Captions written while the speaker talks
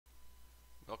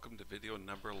welcome to video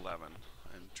number 11.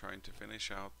 I'm trying to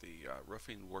finish out the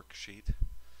roofing worksheet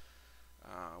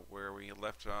where we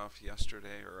left off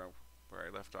yesterday, or where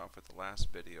I left off with the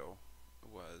last video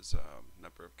was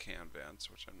number of can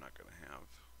vents, which I'm not going to have.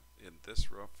 In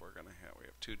this roof we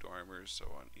have two dormers, so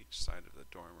on each side of the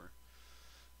dormer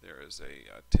there is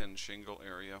a tin shingle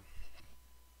area,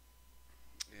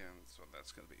 and so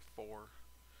that's going to be 4.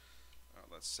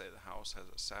 Let's say the house has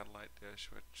a satellite dish,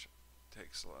 which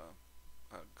takes a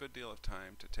good deal of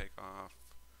time to take off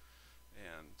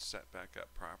and set back up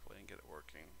properly and get it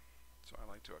working. So I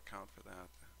like to account for that.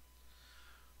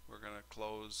 We're going to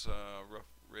close roof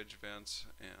ridge vents,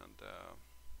 and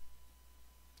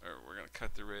or we're going to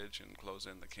cut the ridge and close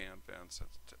in the can vents.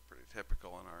 That's pretty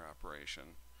typical in our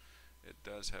operation. It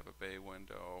does have a bay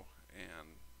window,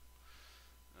 and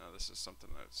this is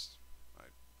something that's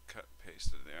I cut and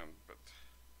pasted in, but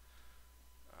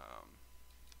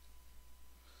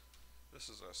this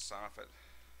is a soffit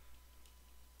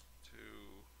to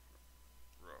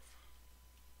roof.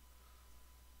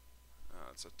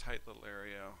 It's a tight little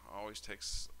area. Always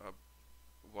takes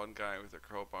one guy with a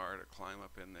crowbar to climb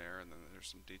up in there, and then there's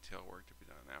some detail work to be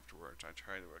done afterwards. I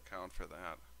try to account for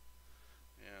that.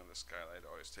 And the skylight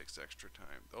always takes extra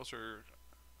time. Those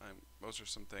are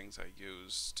some things I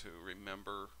use to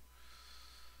remember,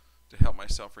 to help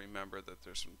myself remember that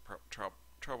there's some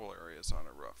trouble areas on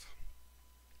a roof.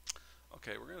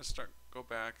 Okay, we're going to go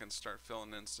back and start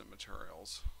filling in some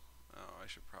materials. I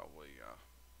should probably,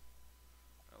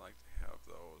 I like to have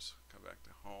those. Come back to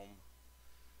home.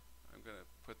 I'm going to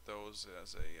put those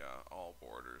as all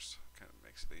borders. Kind of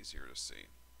makes it easier to see.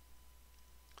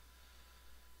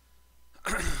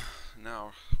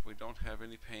 Now, we don't have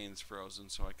any panes frozen,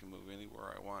 so I can move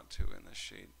anywhere I want to in this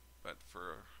sheet. But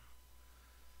for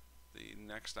the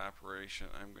next operation,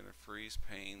 I'm going to freeze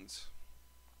panes.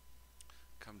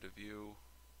 Come to view,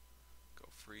 go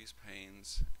freeze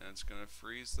panes, and it's going to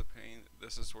freeze the pane.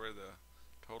 This is where the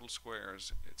total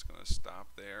squares, it's going to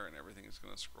stop there, and everything is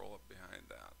going to scroll up behind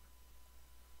that.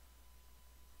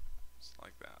 Just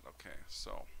like that. Okay,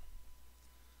 so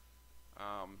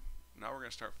now we're going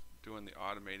to start doing the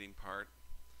automating part.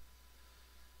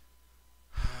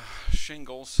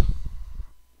 Shingles.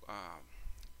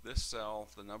 This cell,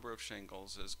 the number of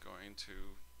shingles is going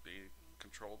to be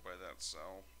controlled by that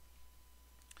cell.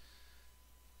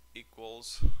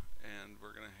 Equals, and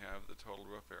we're going to have the total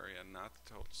roof area, not the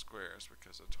total squares,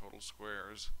 because the total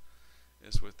squares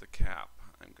is with the cap.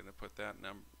 I'm going to put that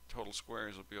total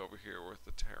squares will be over here with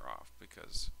the tear off,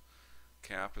 because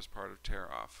cap is part of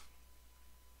tear off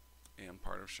and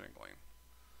part of shingling.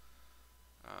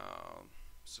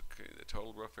 So okay, the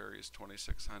total roof area is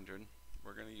 2,600.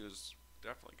 We're going to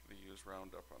definitely going to use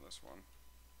roundup on this one.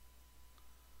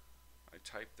 I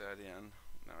typed that in.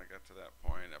 Now I got to that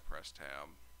point. I press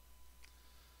tab.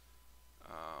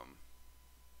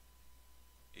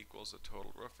 Equals the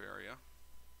total roof area,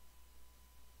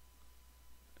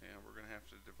 and we're going to have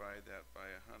to divide that by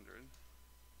 100,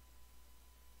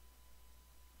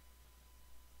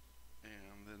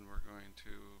 and then we're going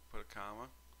to put a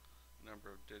comma, number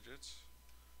of digits,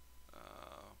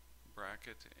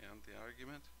 bracket, and the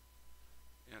argument,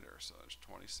 enter. So there's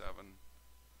 27.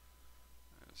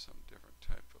 There's some different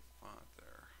type of font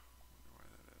there. I wonder why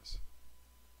that is.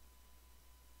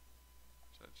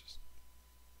 So just,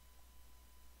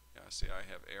 yeah, see, I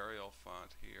have Arial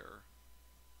font here.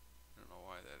 I don't know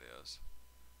why that is.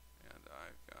 And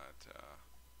I've got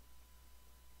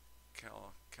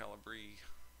Calibri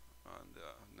on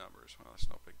the numbers. Well, that's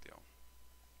no big deal.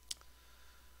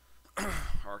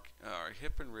 Our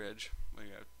hip and ridge,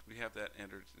 we have that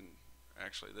entered, and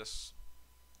actually this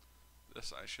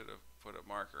I should have put a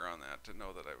marker on that to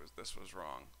know that this was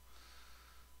wrong.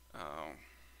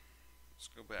 Let's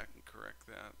go back and correct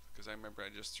that, because I remember I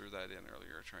just threw that in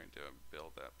earlier trying to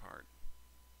build that part.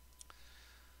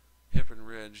 Hip and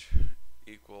ridge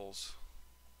equals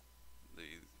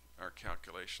our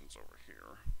calculations over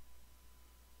here.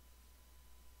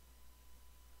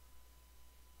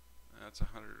 That's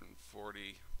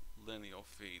 140 lineal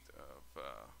feet of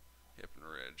hip and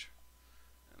ridge,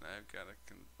 and I've got to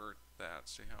convert that.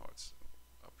 See how it's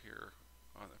up here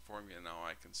on the formula now?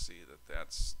 I can see that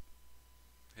that's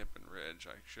hip and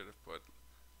ridge. I should have put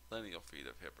lineal feet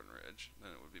of hip and ridge,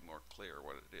 then it would be more clear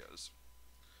what it is.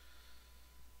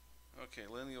 Okay,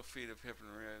 lineal feet of hip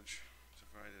and ridge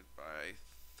divided by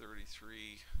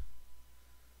 33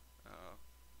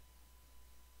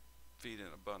 feet in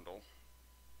a bundle.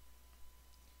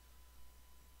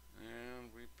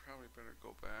 And we probably better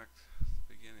go back to the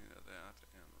beginning of that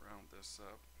and round this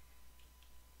up.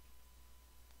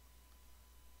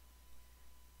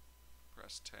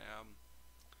 Press tab.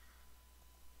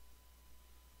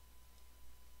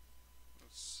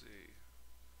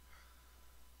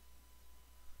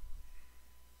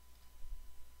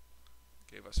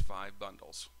 us 5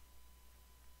 bundles.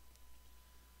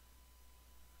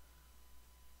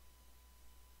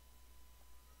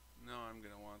 Now I'm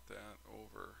going to want that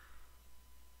over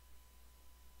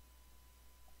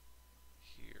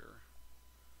here.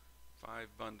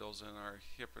 5 bundles in our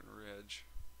hip and ridge.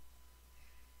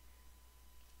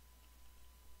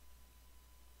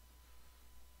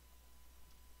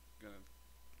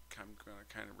 I'm going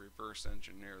to kind of reverse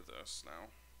engineer this now.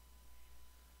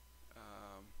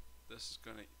 This is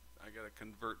going to, I got to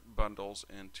convert bundles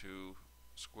into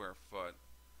square foot.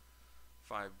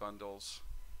 5 bundles,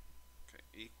 okay,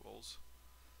 equals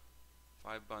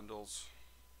 5 bundles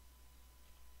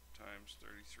times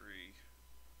 33.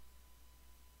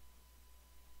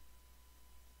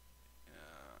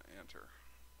 Enter.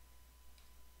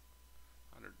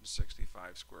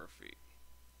 165 square feet.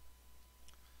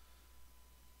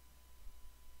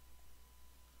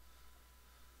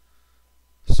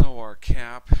 So our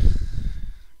cap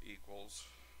equals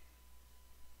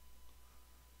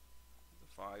the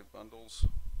 5 bundles.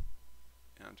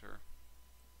 Enter.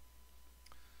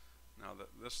 Now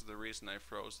this is the reason I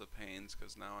froze the panes,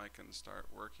 because now I can start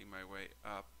working my way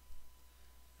up,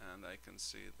 and I can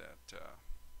see that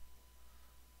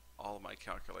all of my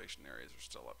calculation areas are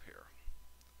still up here.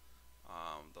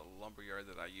 The lumberyard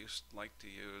that I like to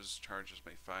use charges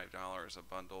me $5 a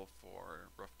bundle for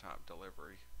rooftop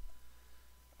delivery.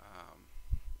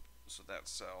 So that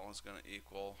cell is going to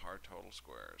equal our total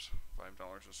squares,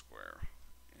 $5 a square.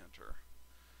 Enter.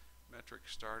 Metric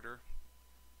starter.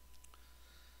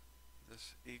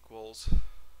 This equals,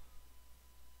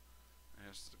 I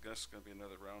guess it's going to be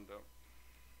another roundup.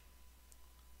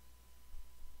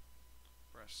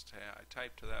 Press tab. I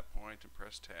type to that point and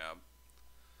press tab.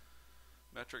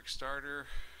 Metric starter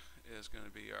is going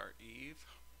to be our eve.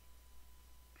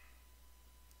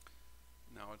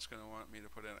 Now it's going to want me to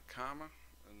put in a comma,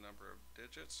 a number of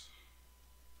digits,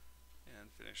 and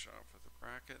finish off with a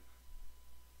bracket.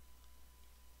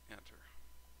 Enter.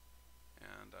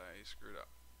 And I screwed up,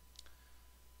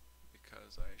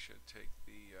 because I should take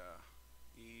the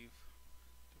eve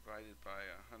divided by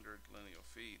 100 lineal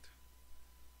feet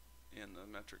in the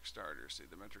metric starter. See,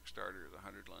 the metric starter is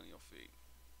 100 lineal feet.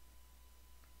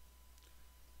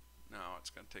 Now it's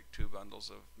going to take 2 bundles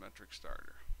of metric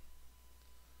starter.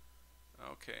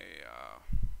 Okay,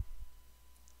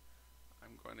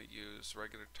 I'm going to use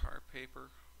regular tar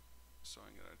paper, so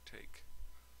I'm going to take,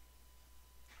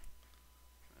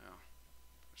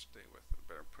 stay with it,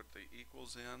 better put the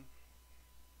equals in,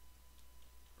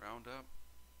 round up.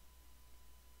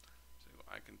 So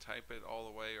I can type it all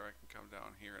the way, or I can come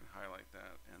down here and highlight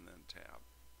that and then tab.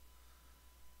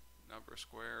 Number of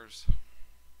squares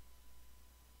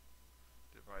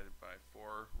divided by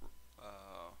 4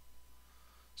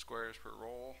 squares per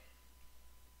roll,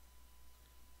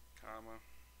 comma,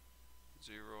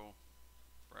 0,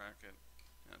 bracket,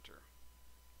 enter.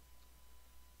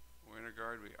 Winter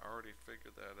guard, we already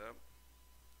figured that up.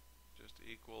 Just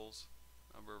equals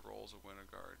number of rolls of winter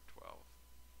guard, 12.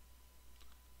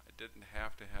 I didn't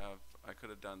have to have, I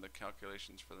could have done the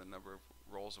calculations for the number of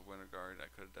rolls of winter guard. I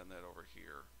could have done that over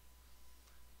here.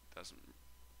 Doesn't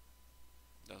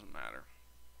matter.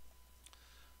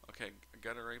 Okay,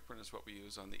 gutter apron is what we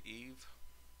use on the eave.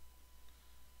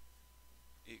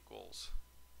 Equals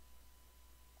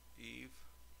eve.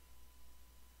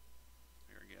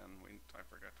 Here again, I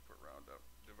forgot to put round up.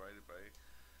 Divided by,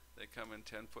 they come in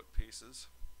 10-foot pieces.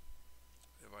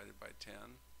 Divided by 10.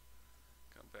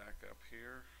 Come back up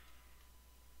here.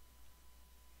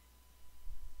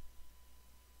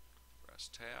 Press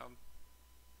tab.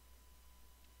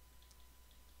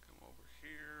 Come over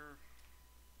here.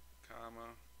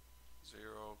 Comma.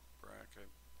 0, bracket,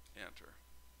 enter.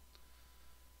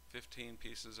 15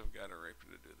 pieces of gutter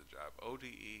apron to do the job.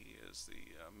 ODE is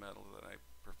the metal that I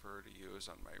prefer to use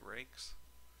on my rakes.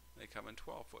 They come in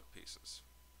 12-foot pieces.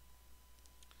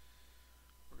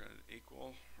 We're going to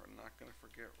equal, we're not going to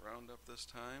forget round up this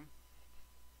time.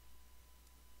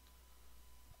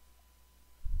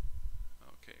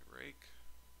 Okay, rake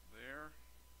there.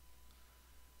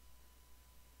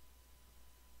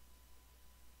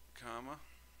 Comma.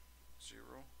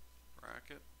 0,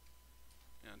 bracket,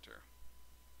 enter.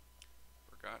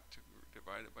 Forgot to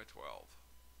divide it by 12.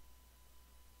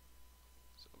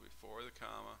 So before the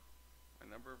comma, my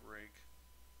number of rake,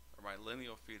 or my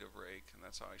lineal feet of rake, and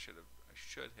that's how I should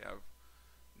have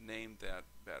named that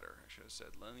better. I should have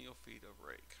said lineal feet of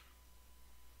rake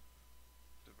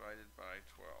divided by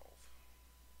 12.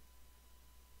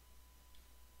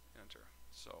 Enter.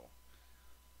 So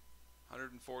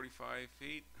 145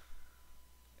 feet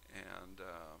and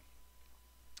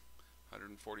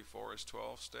 144 is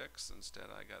 12 sticks. Instead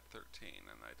I got 13,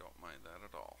 and I don't mind that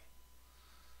at all.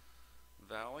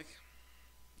 Valley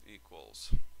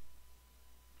equals,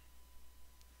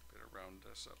 better round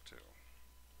this up too.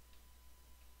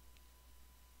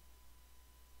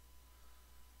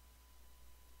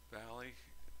 Valley,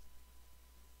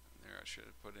 and there I should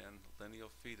have put in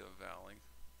lineal feet of valley,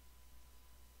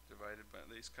 divided by,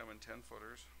 these come in 10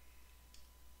 footers,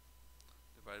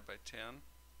 divided by 10,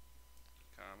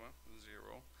 comma,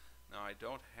 0. Now I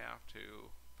don't have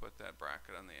to put that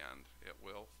bracket on the end. It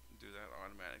will do that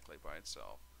automatically by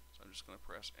itself. So I'm just going to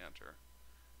press enter,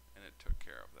 and it took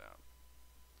care of that.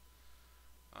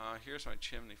 Here's my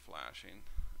chimney flashing.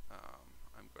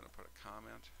 I'm going to put a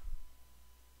comment.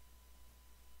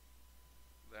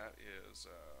 That is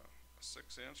a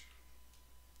 6-inch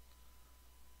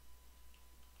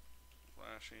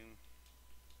flashing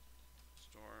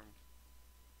storm.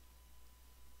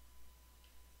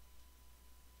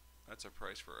 That's a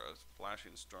price for a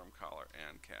flashing storm collar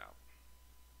and cap.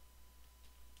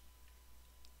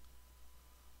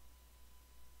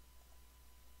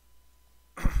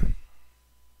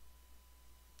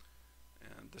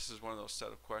 And this is one of those set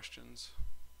of questions.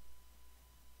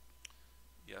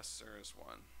 Yes, there is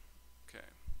one. Okay.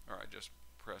 Or I just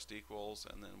pressed equals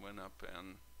and then went up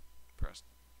and pressed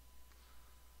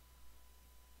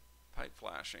pipe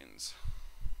flashings.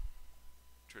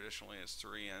 Traditionally it's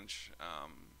 3-inch.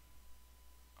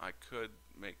 I could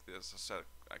make this a set.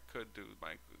 I could do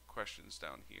my questions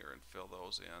down here and fill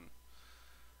those in.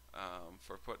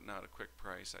 For putting out a quick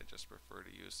price, I just prefer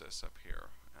to use this up here,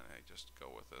 and I just go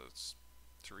with a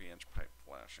 3-inch pipe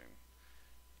flashing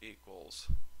equals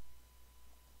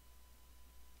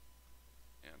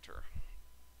enter.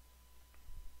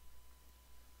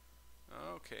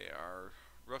 Okay, our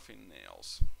roofing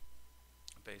nails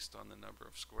based on the number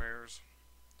of squares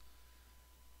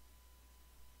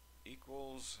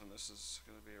equals, and this is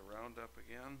going to be a roundup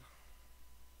again,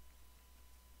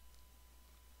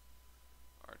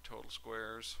 our total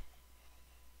squares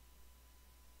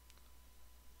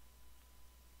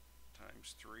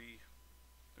times 3.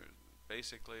 There's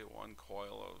basically one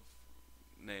coil of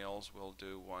nails will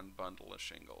do one bundle of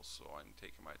shingles, so I'm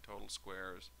taking my total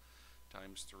squares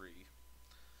times 3.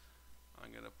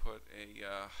 I'm going to put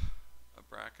a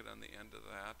bracket on the end of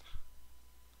that,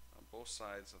 on both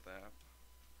sides of that.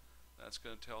 That's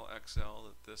going to tell Excel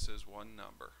that this is one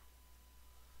number.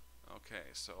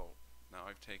 Okay, so now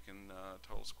I've taken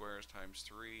total squares times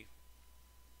 3.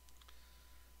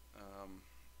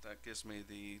 That gives me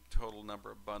the total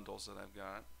number of bundles that I've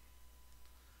got.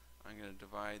 I'm going to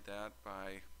divide that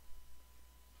by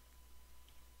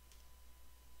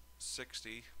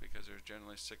 60 because there's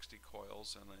generally 60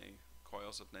 coils and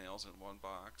coils of nails in one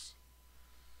box.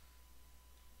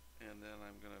 And then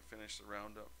I'm going to finish the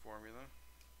roundup formula.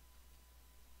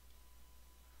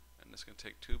 And it's going to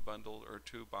take two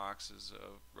boxes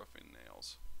of roofing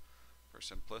nails. For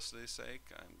simplicity's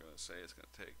sake, I'm going to say it's going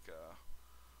to take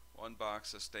 1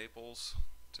 box of staples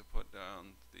to put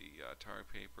down the tar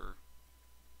paper.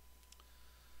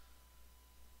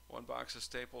 1 box of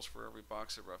staples for every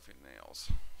box of roofing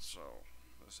nails. So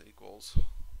this equals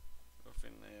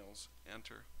roofing nails,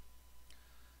 enter.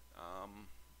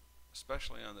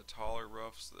 Especially on the taller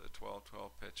roofs, the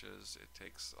 12-12 pitches, it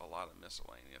takes a lot of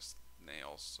miscellaneous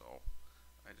nails, so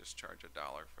I just charge $1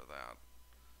 for that.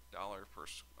 $1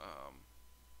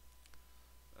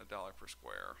 per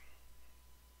square.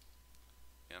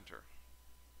 Enter.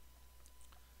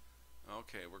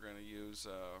 Okay, we're going to use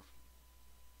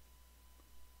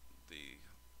the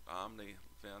Omni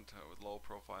vent with low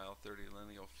profile, 30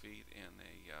 lineal feet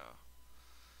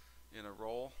in a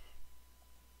roll.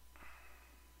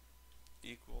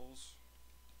 Equals,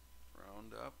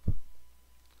 round up,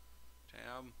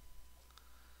 tab,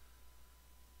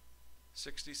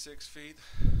 66 feet,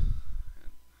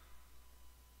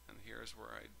 and here's where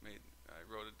I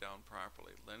wrote it down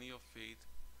properly. Lineal feet,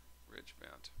 ridge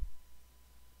vent,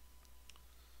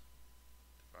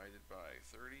 divided by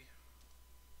 30,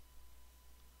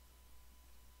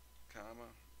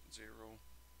 comma, 0,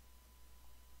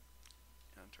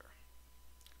 enter.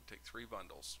 Take 3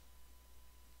 bundles.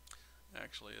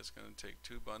 Actually, it's going to take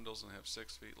 2 bundles and have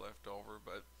 6 feet left over,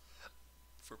 but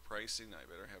for pricing, I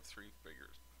better have 3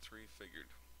 figured.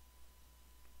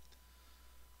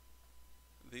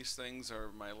 These things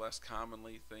are my less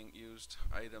commonly used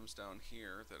items down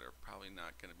here that are probably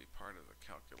not going to be part of the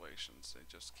calculations. They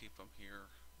just keep them here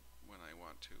when I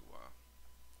want to.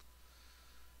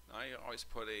 I always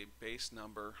put a base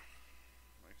number,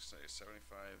 like say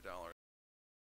 $75